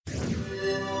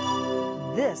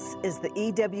This is the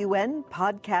EWN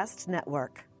Podcast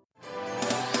Network.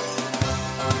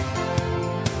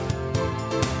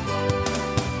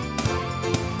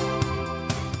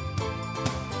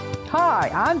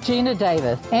 Hi, I'm Gina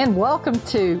Davis, and welcome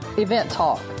to Event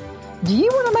Talk. Do you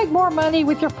want to make more money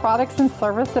with your products and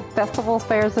service at festivals,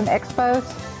 fairs, and expos?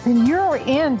 Then you're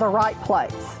in the right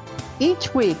place.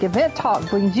 Each week, Event Talk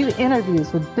brings you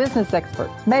interviews with business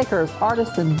experts, makers,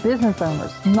 artists, and business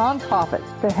owners,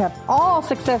 nonprofits that have all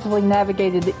successfully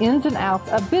navigated the ins and outs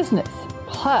of business.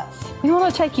 Plus, we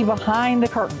want to take you behind the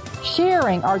curtain,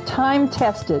 sharing our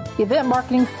time-tested event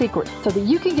marketing secrets so that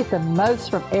you can get the most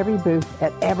from every booth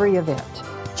at every event.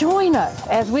 Join us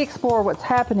as we explore what's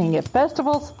happening at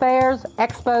festivals, fairs,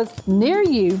 expos near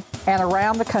you and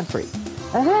around the country.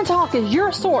 Event Talk is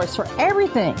your source for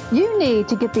everything you need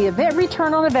to get the event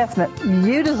return on investment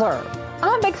you deserve.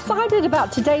 I'm excited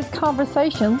about today's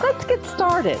conversation. Let's get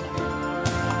started.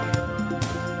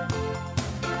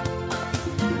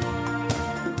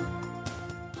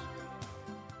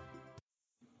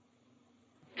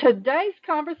 Today's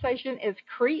conversation is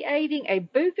creating a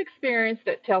booth experience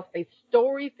that tells a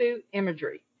story through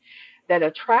imagery that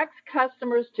attracts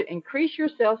customers to increase your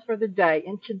sales for the day.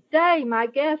 And today, my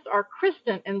guests are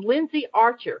Kristen and Lindsey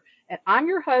Archer, and I'm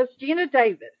your host, Gina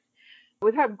Davis.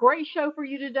 We've had a great show for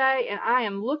you today, and I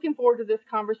am looking forward to this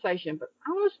conversation. But I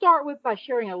want to start by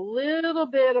sharing a little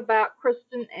bit about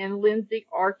Kristen and Lindsey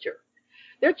Archer.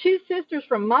 They're two sisters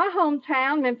from my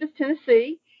hometown, Memphis,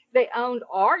 Tennessee. They own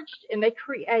Arched, and they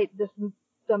create the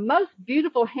most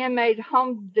beautiful handmade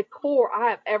home decor I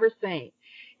have ever seen.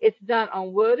 It's done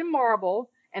on wood and marble,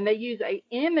 and they use an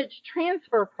image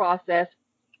transfer process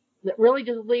that really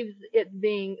just leaves it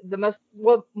being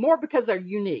more because they're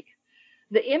unique.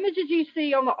 The images you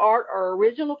see on the art are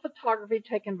original photography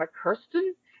taken by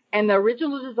Kristen, and the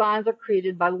original designs are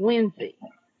created by Lindsey.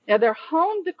 Now, their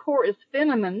home decor is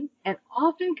feminine and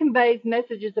often conveys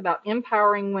messages about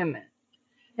empowering women.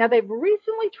 Now, they've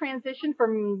recently transitioned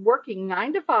from working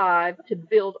 9 to 5 to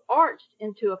build Arched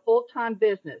into a full-time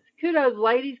business. Kudos,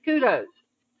 ladies, kudos.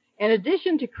 In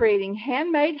addition to creating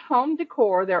handmade home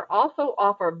decor, they also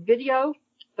offer video,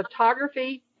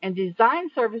 photography, and design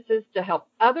services to help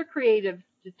other creatives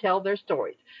to tell their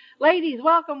stories. Ladies,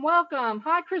 welcome, welcome.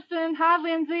 Hi, Kristen. Hi,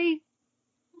 Lindsey.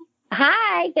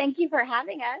 Hi. Thank you for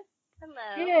having us.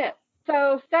 Hello. Yeah.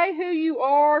 So stay who you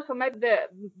are, so maybe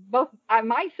both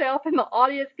myself and the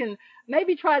audience can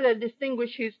maybe try to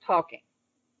distinguish who's talking.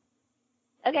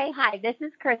 Okay, hi, this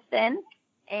is Kristen,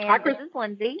 and hi, this is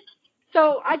Lindsey.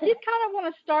 So I just kind of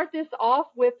want to start this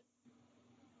off with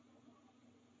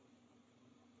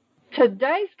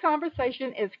today's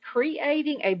conversation is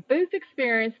creating a booth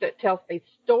experience that tells a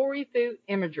story through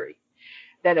imagery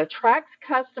that attracts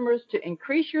customers to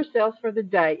increase your sales for the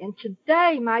day. And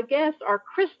today, my guests are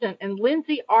Kristen and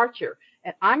Lindsey Archer,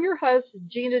 and I'm your host,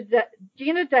 Gina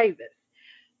Davis.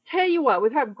 Tell you what,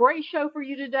 we've had a great show for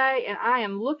you today, and I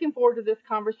am looking forward to this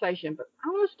conversation. But I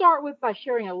want to start by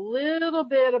sharing a little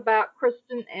bit about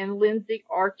Kristen and Lindsey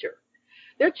Archer.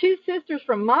 They're two sisters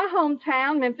from my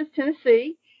hometown, Memphis,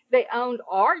 Tennessee. They own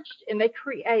Arched, and they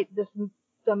create the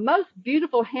most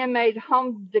beautiful handmade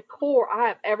home decor I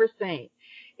have ever seen.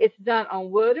 It's done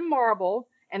on wood and marble,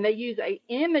 and they use an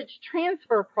image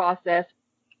transfer process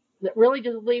that really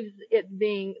just leaves it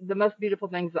being the most beautiful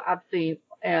things that I've seen.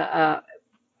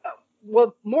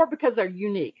 More because they're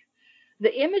unique.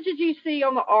 The images you see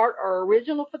on the art are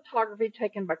original photography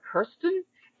taken by Kristen,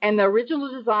 and the original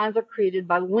designs are created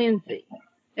by Lindsey.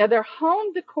 Now, their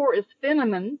home decor is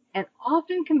feminine and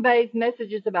often conveys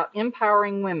messages about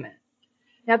empowering women.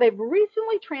 Now, they've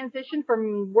recently transitioned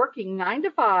from working 9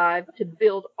 to 5 to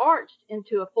build Arched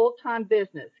into a full-time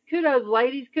business. Kudos,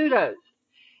 ladies, kudos.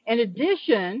 In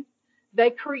addition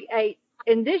to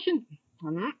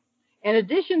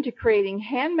creating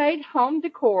handmade home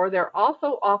decor, they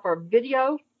also offer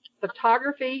video,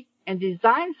 photography, and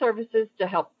design services to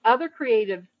help other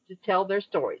creatives to tell their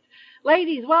stories.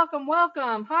 Ladies, welcome,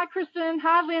 welcome. Hi, Kristen.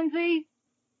 Hi, Lindsey.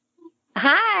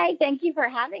 Hi. Thank you for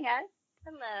having us.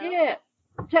 Hello. Yeah.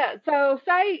 So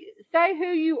say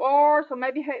who you are, so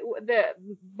maybe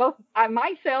both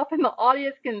myself and the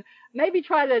audience can maybe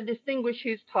try to distinguish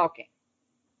who's talking.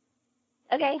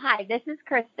 Okay, hi, this is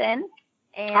Kristen,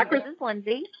 and hi, this is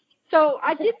Lindsey. So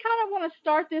I just kind of want to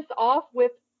start this off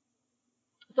with,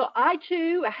 so I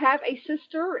too have a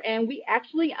sister, and we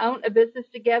actually own a business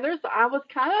together, so I was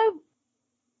kind of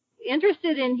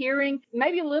interested in hearing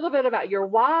maybe a little bit about your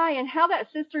why and how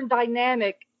that sister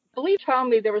dynamic. I believe you told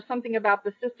me there was something about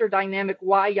the sister dynamic,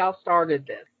 why y'all started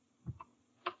this.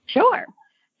 Sure.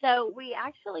 So we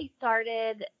actually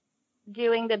started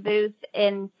doing the booth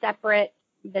in separate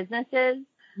businesses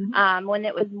when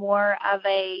it was more of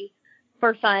a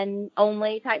for fun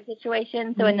only type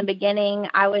situation. So in the beginning,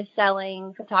 I was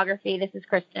selling photography. This is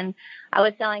Kristen. I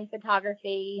was selling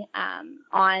photography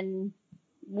on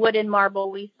wood and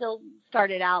marble. We still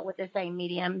started out with the same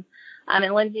mediums.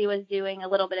 And Lindsay was doing a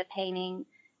little bit of painting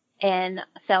and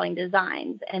selling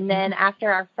designs. And then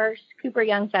after our first Cooper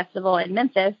Young Festival in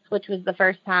Memphis, which was the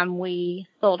first time we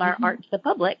sold our art to the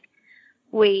public,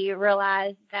 we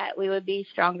realized that we would be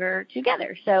stronger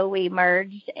together. So we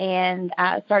merged and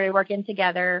started working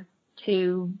together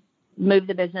to move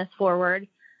the business forward.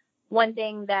 One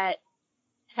thing that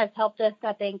has helped us,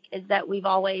 I think, is that we've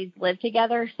always lived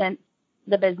together since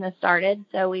the business started.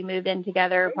 So we moved in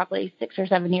together probably 6 or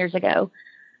 7 years ago.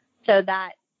 So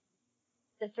that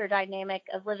sister dynamic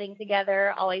of living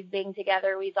together, always being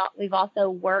together. We've also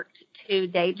worked 2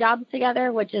 day jobs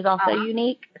together, which is also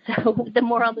unique. So the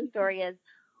moral of the story is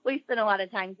we spend a lot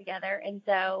of time together. And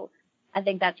so I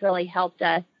think that's really helped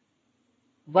us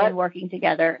in working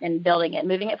together and building it,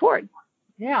 moving it forward.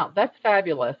 Yeah, that's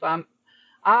fabulous.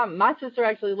 My sister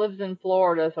actually lives in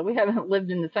Florida, so we haven't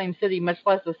lived in the same city, much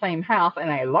less the same house, in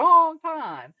a long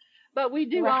time. But we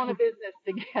do own a business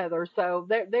together, so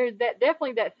there's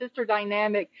definitely that sister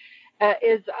dynamic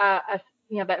is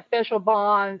that special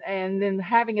bond, and then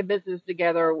having a business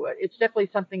together, it's definitely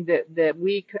something that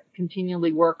we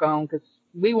continually work on, because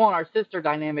we want our sister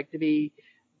dynamic to be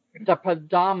the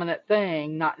predominant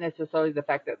thing, not necessarily the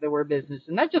fact that we're a business,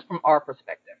 and that's just from our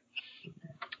perspective.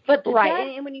 But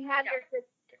and when you have your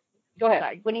sister, go ahead.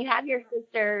 Sorry, when you have your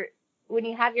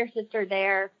sister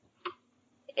there,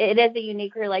 it is a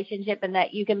unique relationship in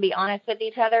that you can be honest with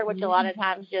each other, which a lot of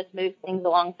times just moves things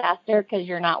along faster because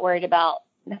you're not worried about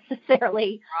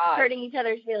necessarily hurting each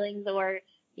other's feelings or,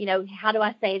 how do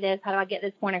I say this? How do I get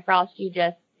this point across? You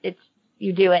do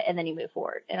it and then you move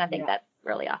forward. And I think that's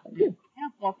really awesome too. Yeah.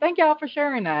 Well, thank y'all for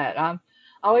sharing that. I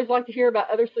always like to hear about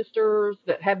other sisters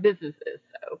that have businesses.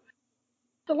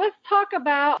 So let's talk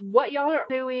about what y'all are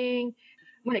doing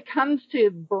when it comes to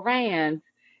brands.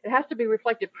 It has to be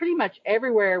reflected pretty much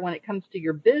everywhere when it comes to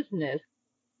your business.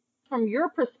 From your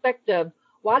perspective,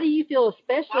 why do you feel,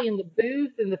 especially in the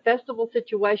booth and the festival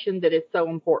situation, that it's so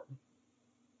important?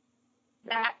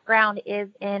 Background is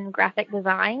in graphic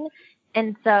design.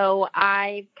 And so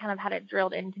I kind of had it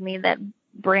drilled into me that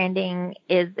branding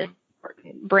is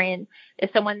important. Brand,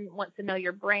 if someone wants to know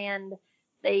your brand,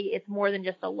 it's more than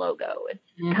just a logo.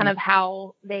 It's kind of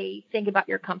how they think about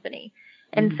your company.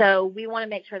 And so we want to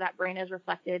make sure that brand is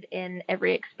reflected in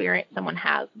every experience someone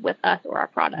has with us or our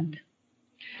product.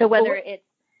 So whether it's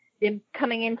them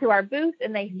coming into our booth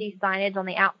and they see signage on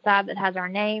the outside that has our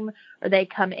name, or they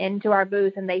come into our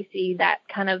booth and they see that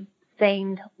kind of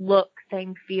same look,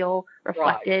 same feel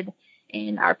reflected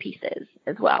in our pieces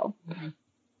as well.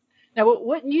 Now,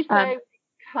 wouldn't you say when it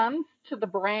comes to the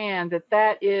brand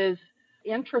that is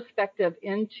introspective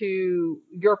into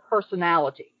your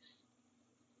personalities?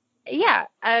 Yeah.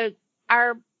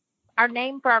 Our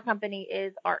name for our company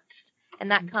is Arch, and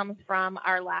that comes from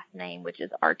our last name, which is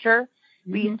Archer.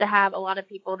 We used to have a lot of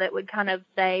people that would kind of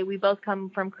say, we both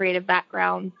come from creative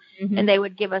backgrounds, and they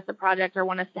would give us a project or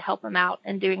want us to help them out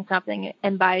in doing something.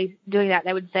 And by doing that,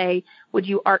 they would say, would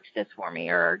you arch this for me?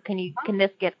 Or can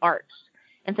this get arched?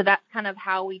 And so that's kind of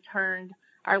how we turned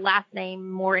our last name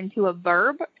more into a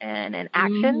verb and an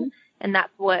action. And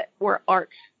that's what we're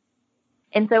Arch.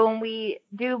 And so when we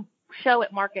do show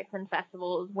at markets and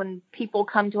festivals, when people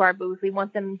come to our booth, we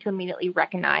want them to immediately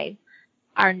recognize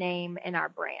our name and our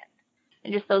brand.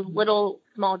 And just those little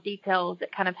small details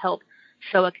that kind of help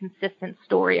show a consistent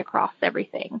story across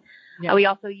everything. Yeah. We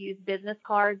also use business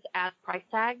cards as price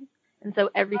tags. And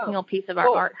so every single piece of our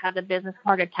art has a business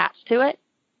card attached to it.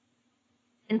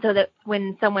 And so that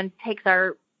when someone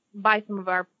buys some of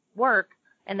our work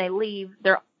and they leave,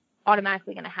 they're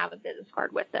automatically going to have a business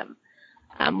card with them.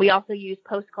 We also use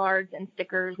postcards and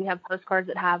stickers. We have postcards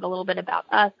that have a little bit about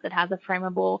us, that has a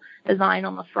frameable design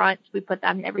on the front. We put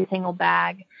that in every single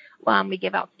bag. We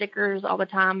give out stickers all the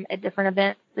time at different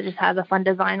events that just has a fun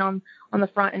design on the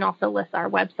front, and also lists our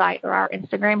website or our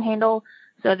Instagram handle,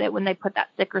 so that when they put that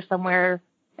sticker somewhere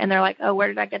and they're like, oh, where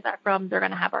did I get that from? They're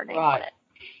going to have our name on it.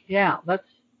 Yeah,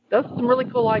 that's some really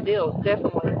cool ideas,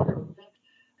 definitely.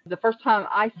 The first time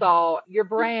I saw your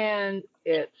brand,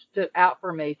 it stood out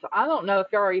for me. So I don't know if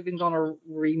y'all are even going to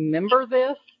remember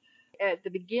this. At the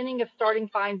beginning of starting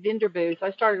Find Vendor Booths,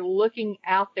 I started looking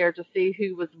out there to see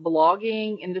who was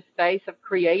blogging in the space of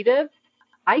creative.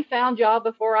 I found y'all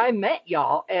before I met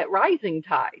y'all at Rising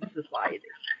Tide Society.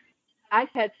 I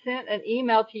had sent an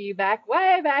email to you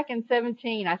way back in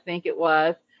 2017, I think it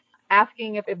was,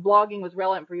 asking if blogging was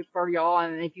relevant for y'all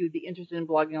and if you'd be interested in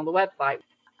blogging on the website.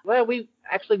 Well, we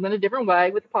actually went a different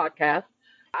way with the podcast.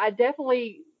 I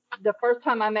definitely, the first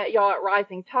time I met y'all at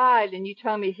Rising Tide and you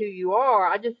told me who you are,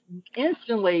 I just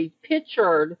instantly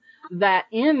pictured that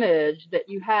image that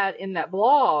you had in that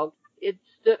blog. It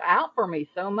stood out for me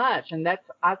so much. And that's,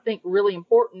 I think, really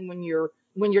important when you're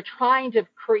trying to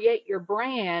create your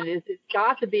brand, is it's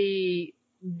got to be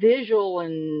visual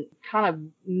and kind of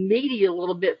meaty a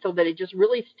little bit so that it just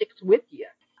really sticks with you.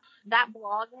 That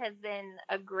blog has been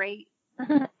a great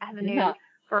avenue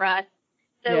for us.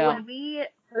 So when we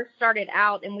first started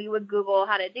out and we would Google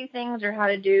how to do things or how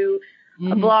to do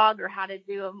a blog or how to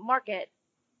do a market,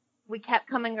 we kept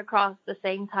coming across the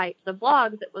same types of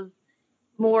blogs. It was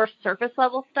more surface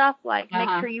level stuff, like make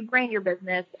sure you brand your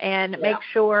business and make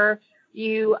sure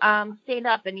you stand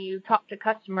up and you talk to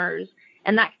customers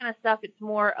and that kind of stuff. It's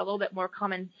more a little bit more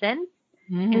common sense.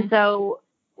 And so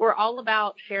we're all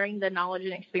about sharing the knowledge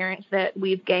and experience that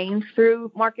we've gained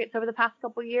through markets over the past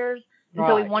couple of years. And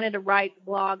so we wanted to write a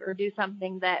blog or do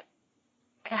something that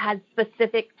had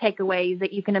specific takeaways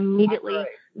that you can immediately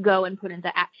go and put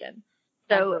into action.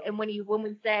 So, and when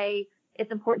we say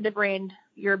it's important to brand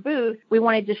your booth, we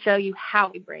wanted to show you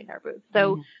how we brand our booth.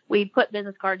 So we put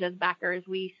business cards as backers.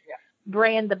 We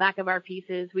brand the back of our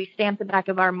pieces. We stamp the back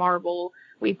of our marble.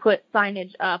 We put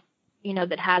signage up,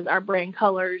 that has our brand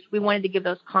colors. We wanted to give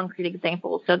those concrete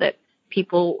examples so that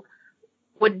people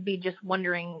wouldn't be just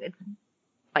wondering, it's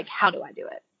like, how do I do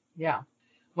it? Yeah.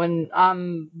 When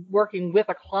I'm working with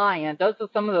a client, those are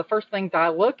some of the first things I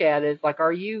look at is like,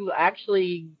 are you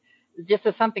actually just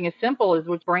as something as simple as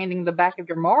with branding the back of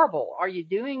your marble? Are you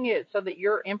doing it so that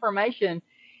your information,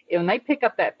 when they pick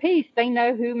up that piece, they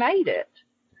know who made it?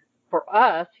 For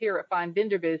us here at Fine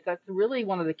Vendor Booths, that's really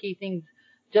one of the key things,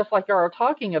 just like you're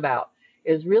talking about,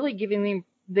 is really giving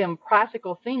them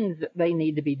practical things that they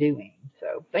need to be doing.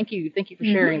 So thank you for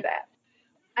sharing that.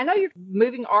 I know you're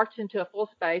moving Arts into a full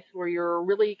space where you're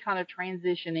really kind of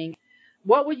transitioning.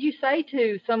 What would you say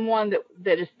to someone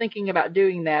that is thinking about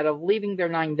doing that, of leaving their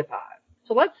 9 to 5?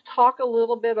 So let's talk a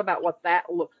little bit about what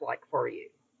that looks like for you.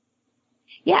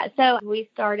 Yeah, so we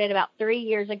started about 3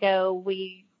 years ago.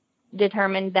 We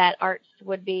determined that arts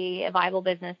would be a viable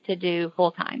business to do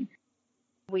full time.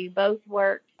 We both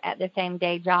worked at the same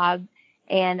day job,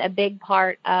 and a big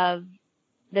part of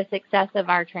the success of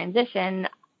our transition,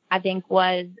 I think,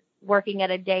 was working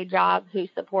at a day job who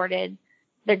supported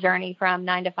the journey from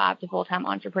 9 to 5 to full-time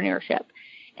entrepreneurship.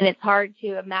 And it's hard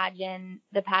to imagine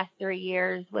the past 3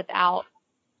 years without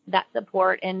that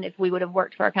support. And if we would have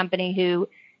worked for a company who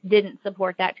didn't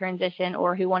support that transition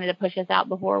or who wanted to push us out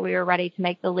before we were ready to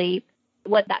make the leap,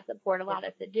 what that support allowed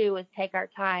us to do was take our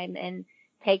time and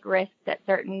take risks at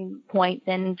certain points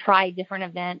and try different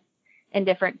events in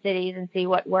different cities and see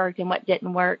what worked and what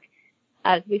didn't work.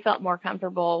 We felt more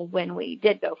comfortable when we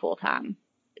did go full time.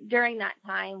 During that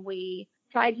time, we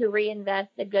tried to reinvest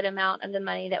a good amount of the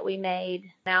money that we made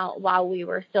now while we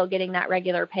were still getting that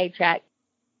regular paycheck.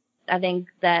 I think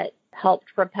that helped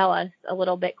propel us a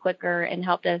little bit quicker and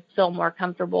helped us feel more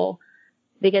comfortable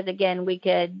because, again, we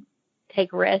could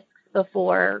take risks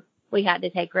before we had to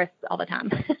take risks all the time.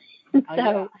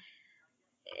 So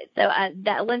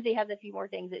that Lindsay has a few more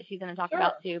things that she's going to talk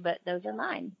about too, but those are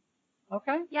mine.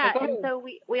 Okay. Yeah, and so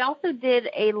we also did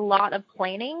a lot of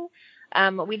planning.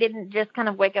 We didn't just kind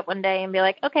of wake up one day and be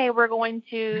like, okay, we're going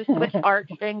to switch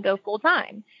arts and go full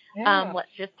time.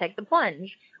 Let's just take the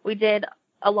plunge. We did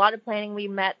a lot of planning. We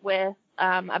met with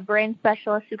a brand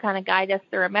specialist who kind of guided us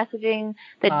through our messaging,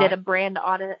 that did a brand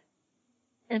audit,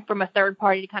 and from a third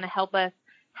party to kind of help us.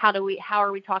 How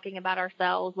are we talking about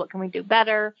ourselves? What can we do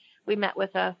better? We met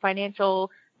with a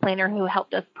financial planner who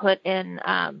helped us put in,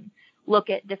 look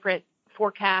at different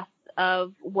forecasts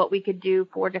of what we could do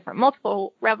for different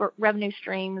multiple revenue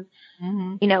streams,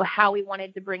 how we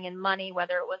wanted to bring in money,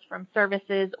 whether it was from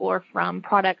services or from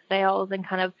product sales, and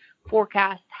kind of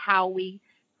forecast how we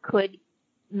could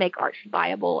make arts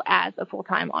viable as a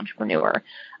full-time entrepreneur.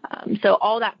 So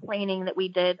all that planning that we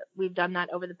did, we've done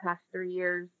that over the past 3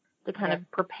 years to kind of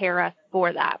prepare us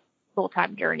for that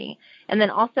full-time journey. And then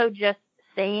also just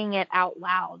saying it out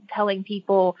loud, telling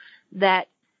people that,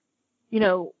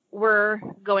 we're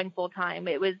going full-time.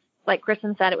 It was, like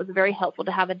Kristen said, it was very helpful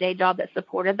to have a day job that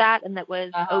supported that and that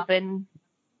was open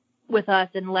with us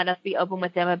and let us be open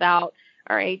with them about,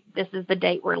 all right, this is the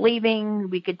date we're leaving.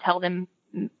 We could tell them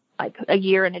like a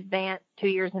year in advance, 2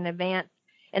 years in advance.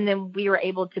 And then we were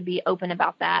able to be open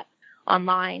about that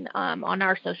online, on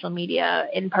our social media,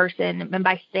 in person. And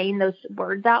by saying those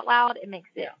words out loud, it makes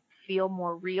it feel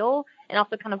more real and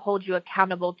also kind of holds you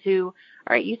accountable to,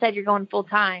 all right, you said you're going full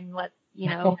time.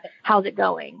 how's it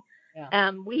going?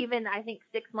 Yeah. We even, I think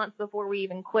 6 months before we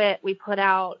even quit, we put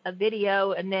out a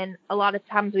video, and then a lot of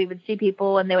times we would see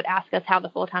people and they would ask us how the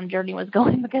full-time journey was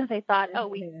going because they thought,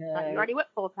 we already went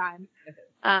full-time.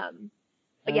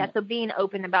 But yeah, so being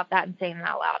open about that and saying it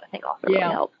out loud, I think also really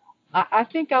helps. I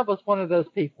think I was one of those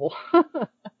people.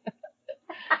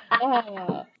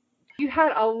 You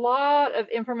had a lot of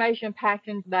information packed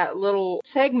into that little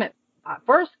segment.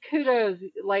 First, kudos,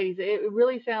 ladies. It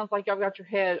really sounds like y'all got your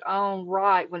head on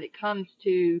right when it comes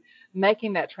to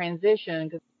making that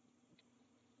transition.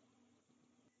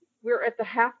 We're at the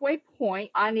halfway point.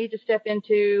 I need to step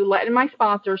into letting my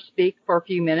sponsors speak for a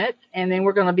few minutes, and then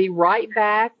we're going to be right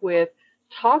back with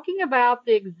talking about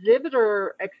the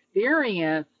exhibitor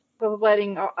experience, of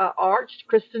letting Arch,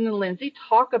 Kristen, and Lindsey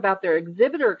talk about their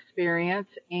exhibitor experience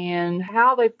and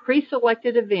how they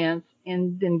pre-selected events,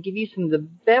 and then give you some of the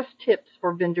best tips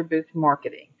for vendor booth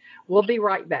marketing. We'll be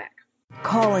right back.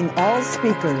 Calling all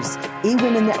speakers,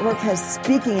 eWomen Network has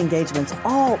speaking engagements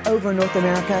all over North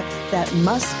America that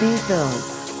must be filled.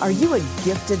 Are you a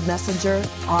gifted messenger,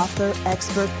 author,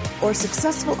 expert, or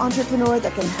successful entrepreneur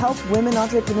that can help women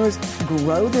entrepreneurs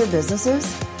grow their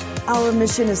businesses? Our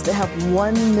mission is to help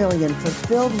 1 million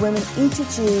fulfilled women each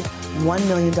achieve $1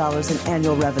 million in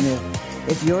annual revenue.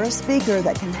 If you're a speaker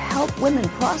that can help women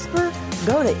prosper,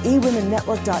 go to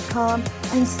eWomenNetwork.com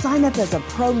and sign up as a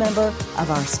pro member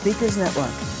of our Speakers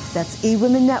Network. That's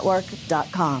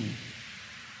eWomenNetwork.com.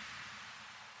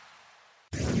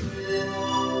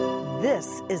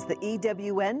 This is the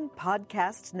EWN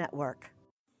Podcast Network.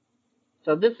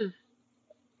 So this is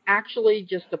actually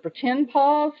just a pretend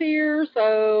pause here.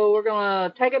 So we're going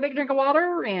to take a big drink of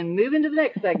water and move into the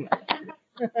next segment.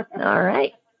 All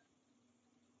right.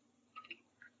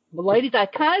 Well, ladies, I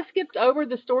kind of skipped over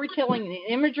the storytelling and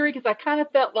imagery because I kind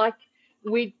of felt like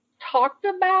we talked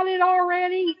about it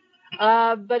already.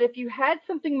 But if you had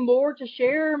something more to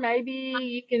share, maybe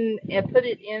you can put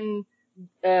it in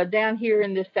down here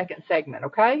in this second segment,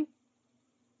 okay?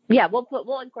 Yeah,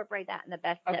 we'll incorporate that in the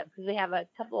best tips because we have a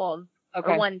couple of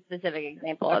or one specific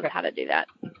example of how to do that.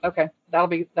 Okay, that'll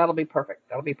be perfect.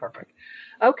 That'll be perfect.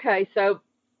 Okay, so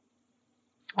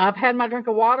I've had my drink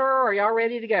of water. Are y'all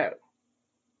ready to go?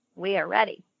 We are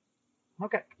ready.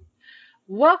 Okay.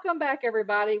 Welcome back,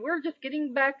 everybody. We're just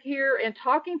getting back here and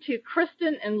talking to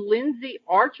Kristen and Lindsey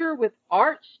Archer with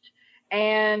Arched.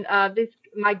 And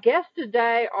my guests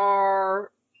today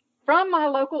are from my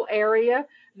local area.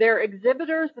 They're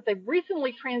exhibitors, but they've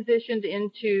recently transitioned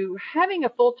into having a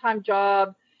full-time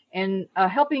job and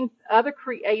helping other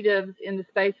creatives in the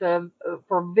space of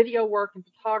for video work and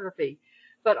photography.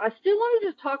 But I still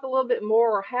wanted to talk a little bit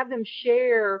more or have them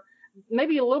share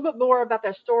maybe a little bit more about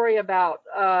their story about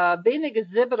being an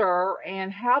exhibitor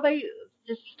and how they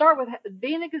just start with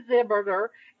being an exhibitor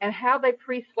and how they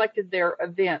pre-selected their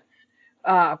events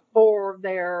for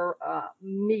their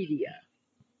media.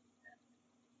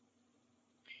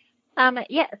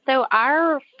 So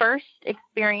our first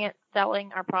experience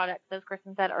selling our products, as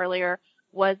Kristen said earlier,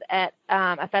 was at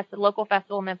a local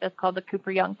festival in Memphis called the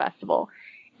Cooper Young Festival.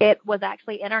 It was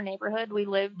actually in our neighborhood. We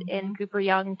lived in Cooper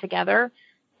Young together,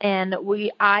 and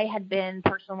I had been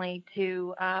personally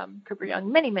to Cooper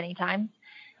Young many, many times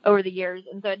over the years,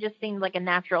 and so it just seemed like a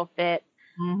natural fit.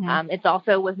 It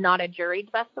also was not a juried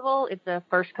festival. It's a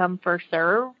first come, first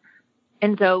serve.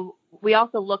 And so we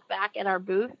also look back at our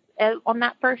booth on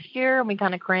that first year and we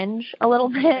kind of cringe a little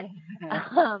bit.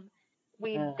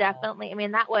 We definitely,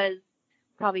 that was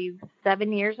probably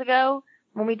 7 years ago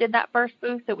when we did that first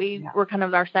booth that we were kind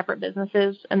of our separate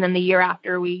businesses. And then the year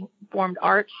after we formed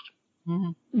Arched.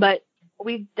 But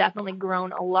we've definitely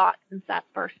grown a lot since that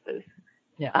first booth.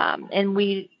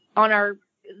 And on our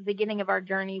beginning of our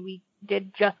journey, we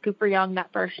did just Cooper Young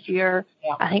that first year.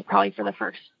 I think probably for the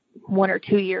first 1 or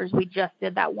 2 years, we just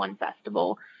did that one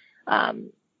festival.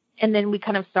 And then we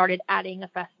kind of started adding a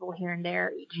festival here and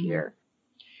there each year.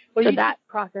 Well, so that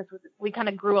process we kind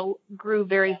of grew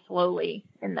very slowly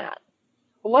in that.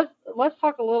 Well, let's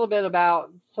talk a little bit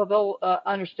about so they'll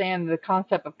understand the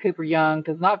concept of Cooper Young,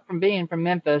 because not from being from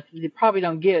Memphis, you probably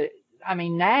don't get it.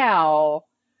 Now,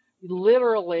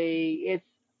 literally, it's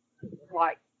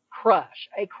like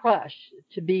a crush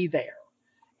to be there.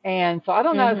 And so I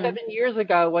don't know, 7 years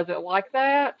ago, was it like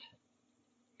that?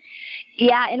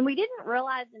 Yeah, and we didn't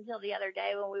realize until the other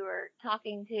day when we were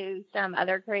talking to some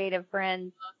other creative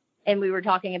friends and we were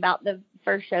talking about the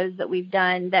first shows that we've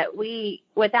done that we,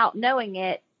 without knowing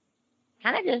it,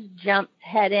 kind of just jumped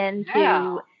head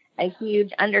into a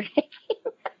huge undertaking.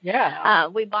 I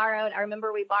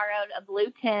remember we borrowed a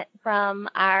blue tent from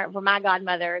my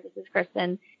godmother. This is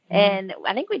Kristen. And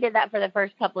I think we did that for the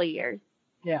first couple of years.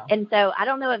 Yeah. And so I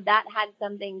don't know if that had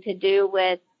something to do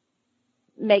with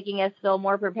making us feel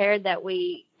more prepared that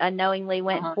we unknowingly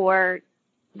went for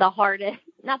the hardest,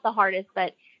 not the hardest,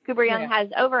 but Cooper Young has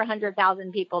over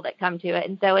 100,000 people that come to it.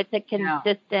 And so it's a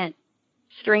consistent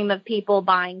stream of people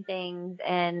buying things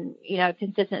and, you know,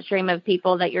 consistent stream of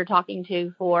people that you're talking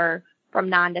to from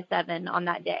 9 to 7 on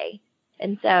that day.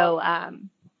 And so,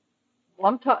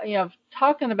 I'm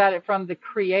talking about it from the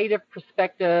creative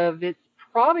perspective. It's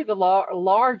probably the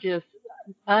largest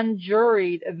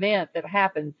unjuried event that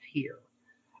happens here,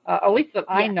 at least that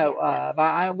I know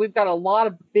of. We've got a lot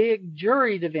of big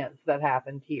juried events that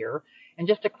happened here. And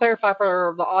just to clarify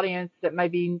for the audience that may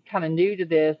be kind of new to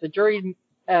this, a juried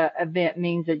event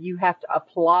means that you have to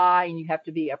apply and you have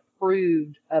to be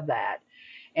approved of that.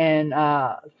 And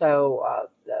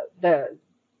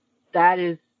that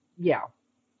is,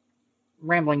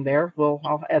 rambling there.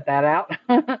 I'll edit that out.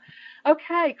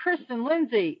 Okay, Kristen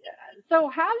Lindsey. So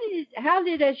how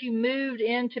did as you moved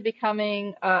into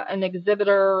becoming an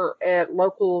exhibitor at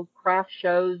local craft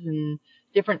shows and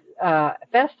different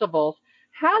festivals,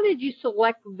 how did you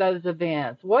select those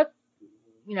events?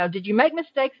 Did you make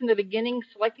mistakes in the beginning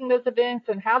selecting those events,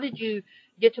 and how did you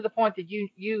get to the point that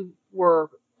you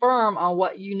were firm on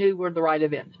what you knew were the right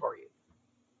events for you?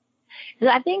 So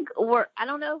I think I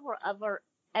don't know if we'll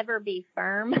ever be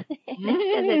firm because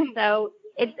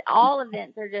it's all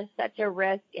events are just such a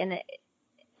risk, and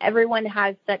everyone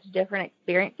has such different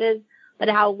experiences. But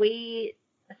how we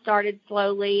started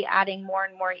slowly adding more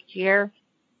and more each year,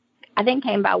 I think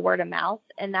came by word of mouth,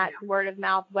 and that's word of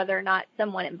mouth, whether or not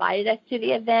someone invited us to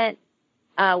the event.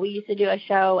 We used to do a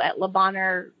show at Le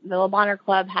Bonheur. The Le Bonheur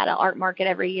Club had an art market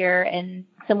every year, and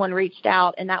someone reached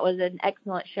out, and that was an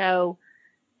excellent show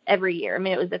every year. I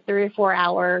mean, it was a 3 or 4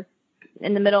 hour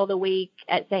in the middle of the week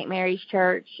at St. Mary's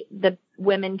Church. The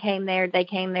women came there. They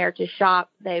came there to shop.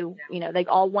 They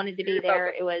all wanted to be there.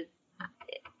 It was,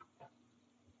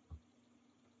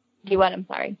 do what? I'm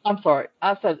sorry. I'm sorry.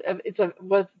 I said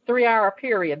was 3 hour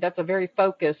period. That's a very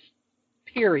focused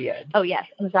period. Oh, yes.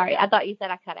 I'm sorry. I thought you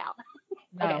said I cut out.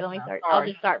 No, okay, let me start. Sorry. I'll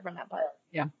just start from that part.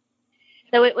 Yeah.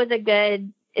 So it was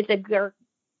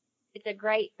it's a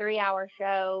great 3 hour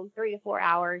show, 3 to 4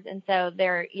 hours. And so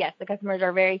the customers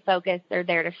are very focused. They're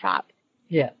there to shop.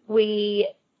 Yeah.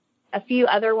 A few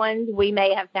other ones we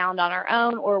may have found on our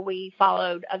own, or we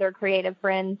followed other creative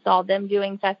friends, saw them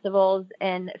doing festivals.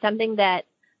 And something that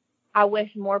I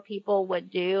wish more people would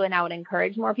do, and I would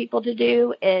encourage more people to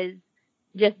do, is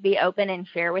just be open and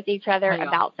share with each other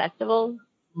about festivals.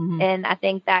 Mm-hmm. And I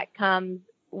think that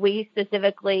we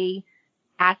specifically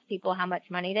ask people how much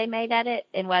money they made at it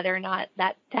and whether or not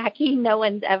that's tacky. No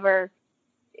one's ever,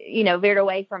 veered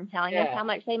away from telling us how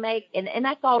much they make. And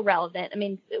that's all relevant. I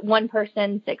mean, one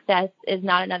person's success is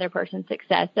not another person's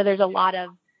success. So there's a lot of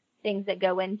things that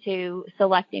go into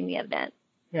selecting the event.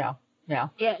 Yeah. Yeah.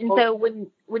 Yeah. And so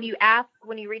when you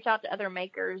reach out to other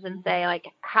makers and say, like,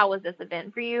 how was this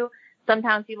event for you?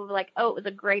 Sometimes people will be like, oh, it was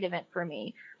a great event for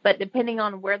me. But depending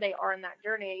on where they are in that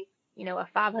journey, a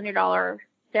 $500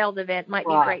 sales event might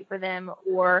be great for them,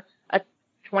 or a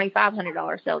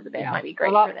 $2,500 sales event might be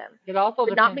great for them. It also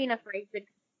but not being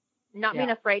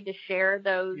afraid to share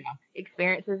those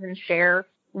experiences and share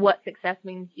what success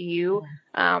means to you.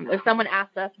 If someone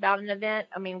asks us about an event,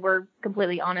 I mean, we're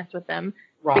completely honest with them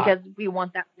because we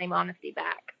want that same honesty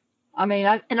back. I mean,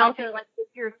 like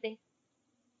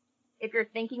if you're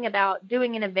thinking about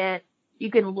doing an event,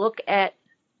 you can look at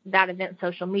that event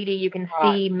social media. You can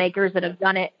see makers that have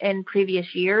done it in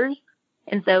previous years.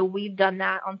 And so we've done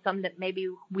that on some that maybe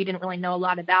we didn't really know a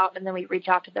lot about. And then we reach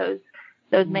out to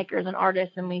those makers and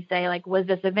artists, and we say, like, was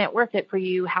this event worth it for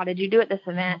you? How did you do at this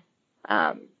event?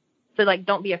 So, like,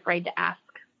 don't be afraid to ask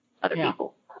other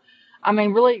people. I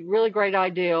mean, really, really great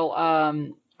ideal.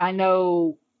 I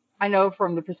know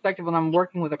from the perspective when I'm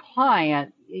working with a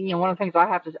client, one of the things I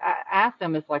have to ask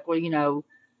them is like, well,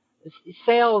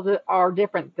 sales are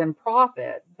different than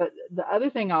profit. But the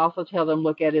other thing I also tell them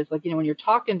look at is like, when you're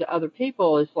talking to other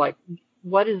people, it's like,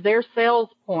 what is their sales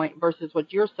point versus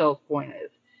what your sales point is?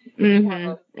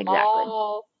 Mm-hmm.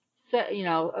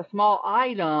 A small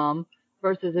item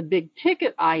versus a big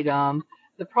ticket item,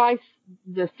 the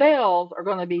sales are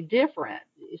going to be different.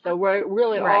 So where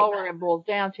it boils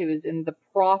down to is in the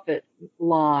profit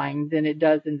line than it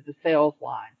does into the sales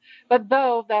line. But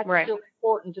though that's still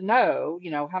important to know,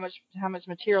 how much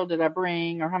material did I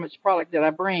bring, or how much product did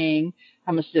I bring,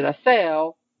 how much did I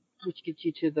sell, which gets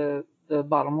you to the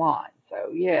bottom line.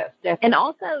 So yes, definitely. And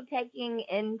also taking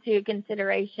into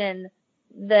consideration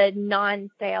the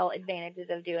non-sale advantages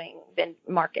of doing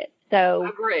markets. So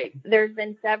agree. There's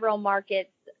been several markets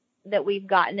that we've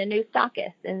gotten a new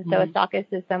stockist. And so a stockist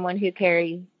is someone who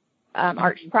carries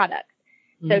Arch products.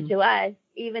 So to us,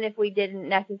 even if we didn't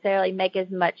necessarily make as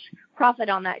much profit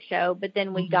on that show, but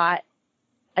then we got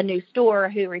a new store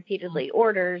who repeatedly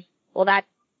orders, well, that's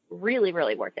really,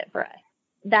 really worth it for us.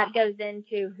 That goes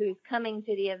into who's coming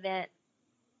to the event.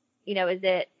 You know,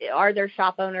 are there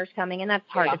shop owners coming? And that's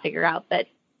hard to figure out, but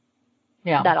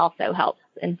that also helps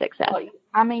in success. Well,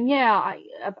 I mean,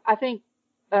 I think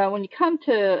when you come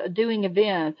to doing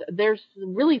events, there's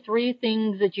really three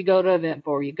things that you go to an event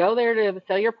for. You go there to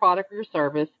sell your product or your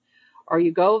service, or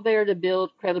you go there to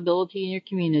build credibility in your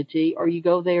community, or you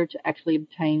go there to actually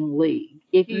obtain leads.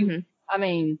 If you, I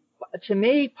mean, to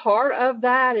me, part of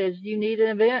that is you need an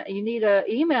event, you need an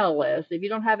email list. If you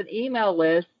don't have an email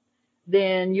list,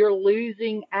 then you're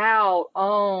losing out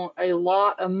on a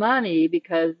lot of money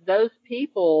because those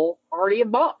people already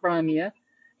have bought from you,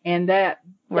 and that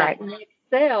next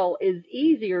sale is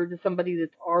easier to somebody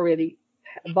that's already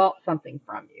bought something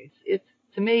from you. It's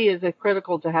to me is a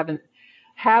critical to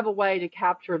have a way to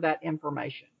capture that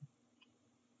information.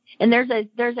 And there's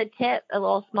a tip, a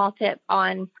little small tip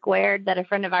on Squared that a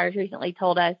friend of ours recently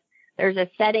told us. There's a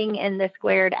setting in the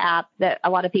Squared app that a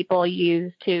lot of people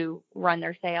use to run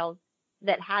their sales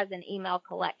that has an email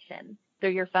collection through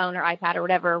your phone or iPad or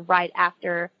whatever right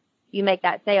after you make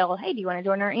that sale. Hey, do you want to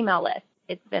join our email list?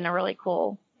 It's been a really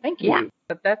cool. Thank you. Yeah.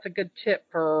 But that's a good tip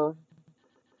for.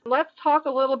 Let's talk a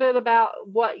little bit about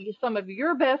some of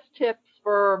your best tips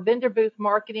for vendor booth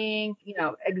marketing,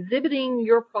 exhibiting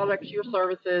your products, your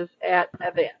services at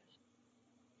events.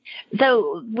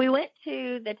 So we went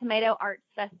to the Tomato Arts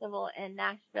Festival in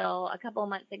Nashville a couple of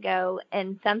months ago,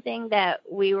 and something that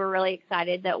we were really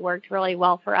excited that worked really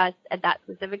well for us at that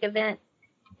specific event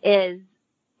is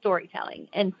storytelling.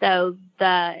 And so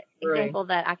the example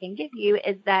that I can give you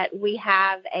is that we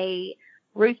have a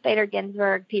Ruth Bader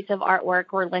Ginsburg piece of artwork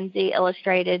where Lindsay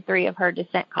illustrated 3 of her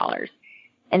descent collars.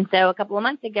 And so a couple of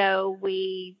months ago,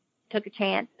 we took a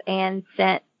chance and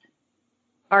sent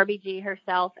RBG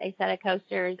herself a set of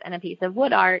coasters and a piece of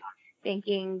wood art,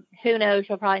 thinking, who knows,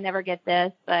 she'll probably never get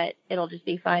this, but it'll just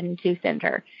be fun to send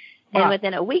her. Wow. And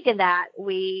within a week of that,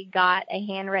 we got a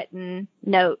handwritten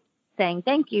note saying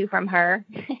thank you from her.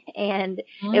 And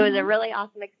it was a really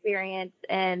awesome experience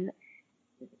and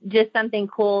just something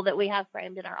cool that we have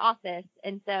framed in our office.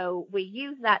 And so we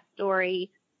used that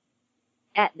story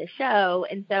at the show.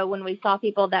 And so when we saw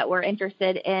people that were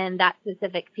interested in that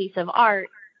specific piece of art,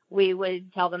 we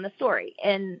would tell them the story.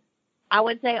 And I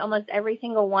would say almost every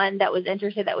single one that was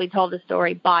interested that we told the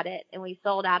story bought it, and we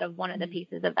sold out of one of the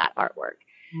pieces of that artwork.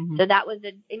 So that was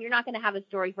and you're not going to have a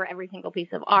story for every single piece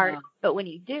of art, but when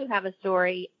you do have a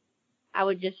story, I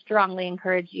would just strongly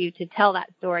encourage you to tell that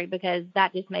story because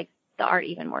that just makes the art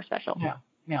even more special.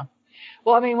 Yeah.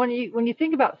 Well, I mean, when you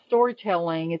think about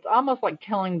storytelling, it's almost like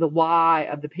telling the why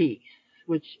of the piece,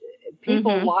 which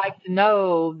people like to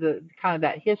know the kind of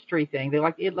that history thing.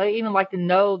 They even like to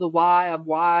know the why of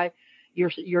why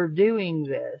you're doing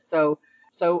this. So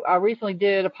I recently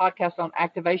did a podcast on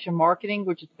activation marketing,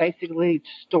 which is basically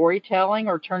storytelling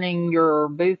or turning your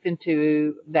booth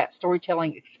into that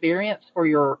storytelling experience for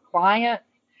your clients.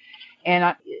 And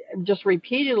I just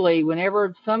repeatedly,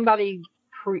 whenever somebody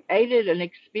created an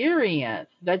experience,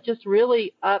 that just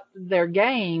really upped their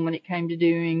game when it came to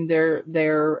doing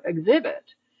their exhibit.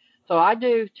 So I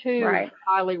do too. Right.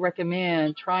 Highly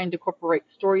recommend trying to incorporate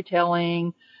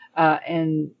storytelling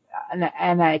and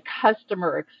a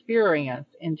customer experience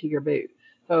into your booth.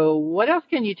 So what else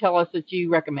can you tell us that you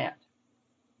recommend?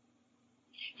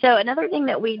 So another thing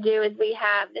that we do is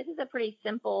this is a pretty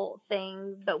simple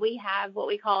thing, but we have what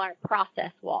we call our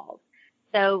process walls.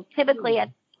 So typically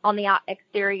on the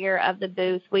exterior of the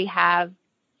booth, we have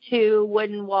 2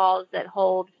 wooden walls that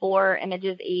hold 4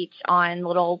 images each on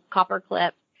little copper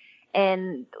clips.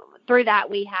 And through that,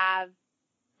 we have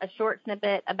a short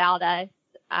snippet about us.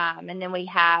 And then we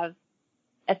have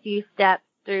a few steps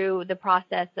through the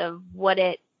process of what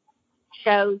it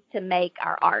shows to make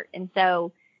our art. And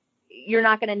so you're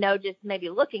not going to know just maybe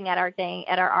looking at our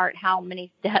art, how many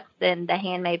steps in the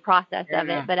handmade process of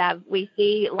it. But we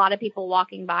see a lot of people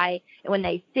walking by, and when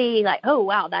they see like, oh,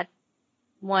 wow, that's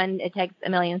 1, it takes a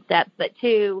million steps. But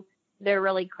 2, they're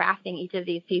really crafting each of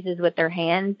these pieces with their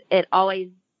hands. It always,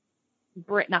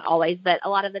 not always, but a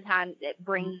lot of the times it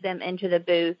brings them into the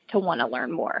booth to want to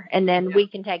learn more. And then we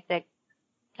can take the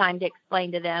time to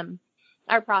explain to them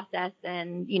our process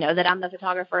and, that I'm the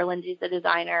photographer, Lindsay's the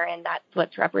designer, and that's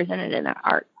what's represented in our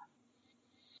art.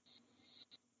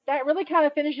 That really kind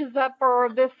of finishes up for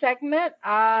this segment.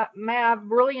 I've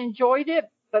really enjoyed it,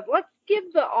 but let's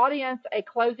give the audience a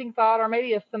closing thought or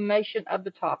maybe a summation of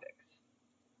the topics.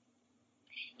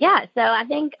 Yeah, so I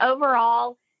think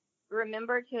overall,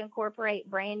 remember to incorporate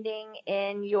branding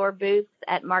in your booths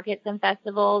at markets and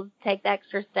festivals. Take the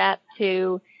extra step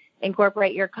to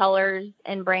incorporate your colors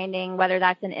and branding, whether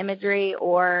that's in imagery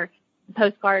or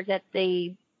postcards that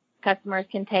the customers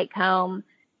can take home.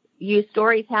 Use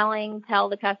storytelling, tell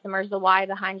the customers the why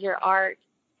behind your art.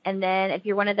 And then if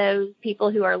you're one of those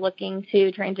people who are looking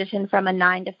to transition from a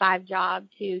 9-to-5 job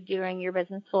to doing your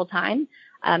business full time,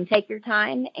 take your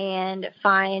time and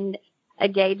find a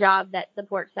day job that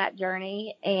supports that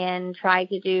journey and try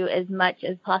to do as much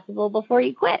as possible before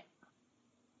you quit.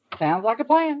 Sounds like a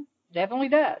plan. Definitely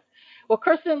does. Well,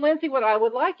 Kristen and Lindsey, what I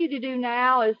would like you to do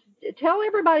now is tell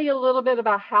everybody a little bit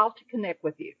about how to connect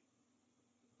with you.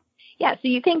 Yeah, so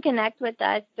you can connect with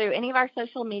us through any of our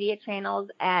social media channels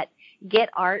at Get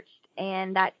Arched,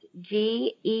 and that's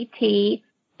GETARCHD.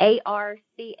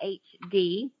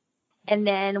 And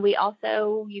then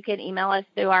you can email us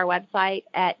through our website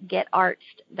at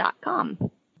getarched.com.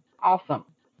 Awesome.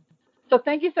 So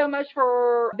thank you so much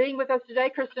for being with us today,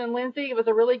 Kristen and Lindsey. It was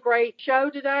a really great show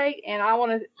today, and I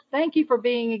want to thank you for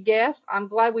being a guest. I'm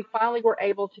glad we finally were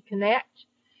able to connect.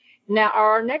 Now,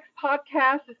 our next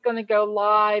podcast is going to go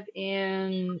live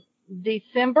in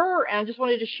December, and I just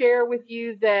wanted to share with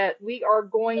you that we are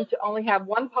going to only have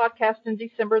one podcast in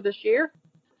December this year.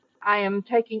 I am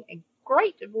taking a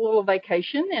great little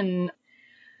vacation, and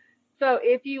so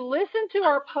if you listen to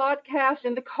our podcast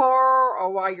in the car or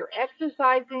while you're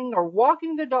exercising or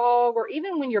walking the dog or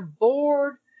even when you're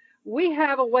bored, we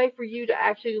have a way for you to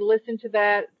actually listen to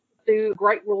that through a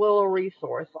great little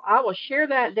resource. So I will share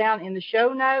that down in the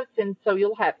show notes, and so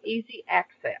you'll have easy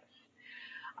access.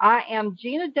 I am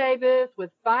Gina Davis with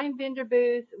Find Vendor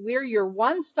Booth. We're your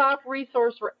one-stop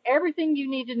resource for everything you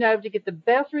need to know to get the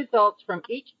best results from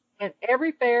each and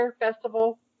every fair,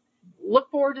 festival.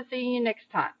 Look forward to seeing you next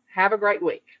time. Have a great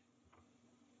week.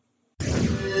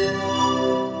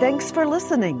 Thanks for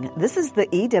listening. This is the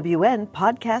EWN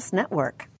Podcast Network.